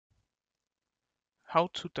How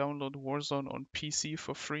to download Warzone on PC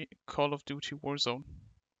for free, Call of Duty Warzone.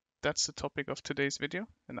 That's the topic of today's video,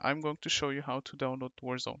 and I'm going to show you how to download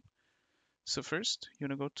Warzone. So first, you're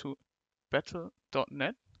gonna go to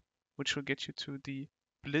Battle.net, which will get you to the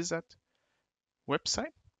Blizzard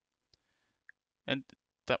website. And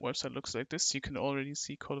that website looks like this. You can already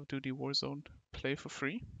see Call of Duty Warzone play for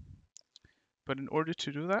free. But in order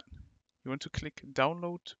to do that, you want to click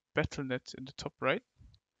Download Battlenet in the top right.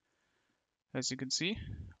 As you can see,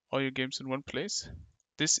 all your games in one place.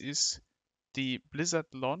 This is the Blizzard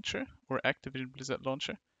launcher, or Activision Blizzard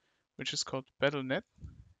launcher, which is called Battlenet.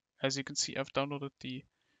 As you can see, I've downloaded the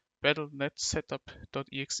Battlenet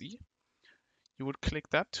setup.exe. You would click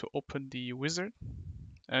that to open the wizard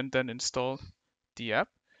and then install the app.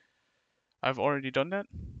 I've already done that,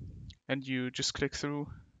 and you just click through,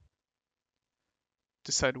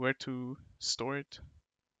 decide where to store it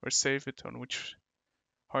or save it on which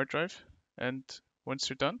hard drive, and once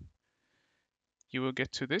you're done, you will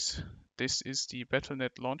get to this. This is the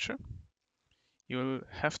Battlenet launcher. You will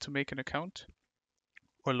have to make an account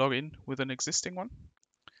or log in with an existing one.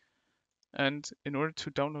 And in order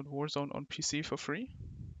to download Warzone on PC for free,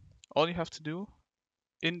 all you have to do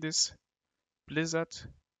in this Blizzard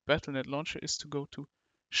Battlenet launcher is to go to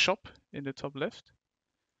Shop in the top left.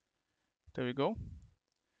 There we go.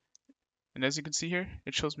 And as you can see here,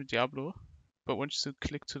 it shows me Diablo, but once you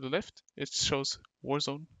click to the left, it shows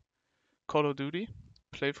Warzone, Call of Duty,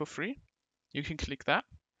 play for free. You can click that,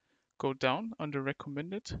 go down under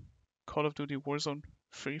recommended, Call of Duty Warzone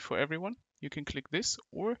free for everyone. You can click this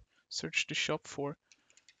or search the shop for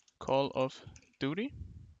Call of Duty.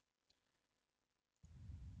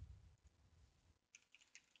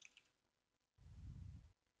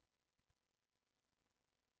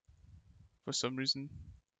 For some reason,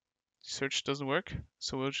 search doesn't work,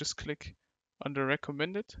 so we'll just click under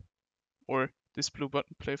recommended or this blue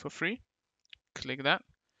button, play for free. Click that.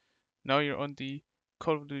 Now you're on the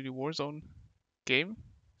Call of Duty Warzone game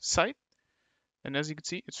site, and as you can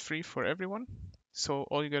see, it's free for everyone. So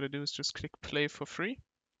all you gotta do is just click play for free,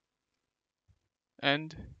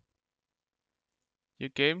 and your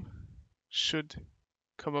game should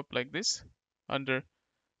come up like this under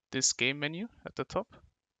this game menu at the top.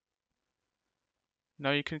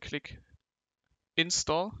 Now you can click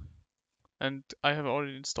install, and I have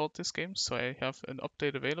already installed this game, so I have an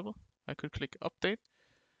update available. I could click update,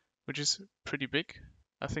 which is pretty big.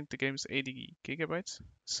 I think the game is 80 gigabytes,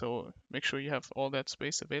 so make sure you have all that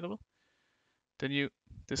space available. Then you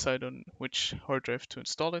decide on which hard drive to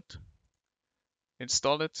install it,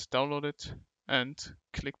 download it, and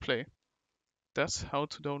click play. That's how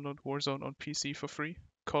to download Warzone on PC for free,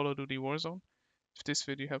 Call of Duty Warzone. If this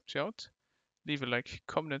video helped you out, leave a like,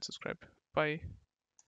 comment, and subscribe. Bye.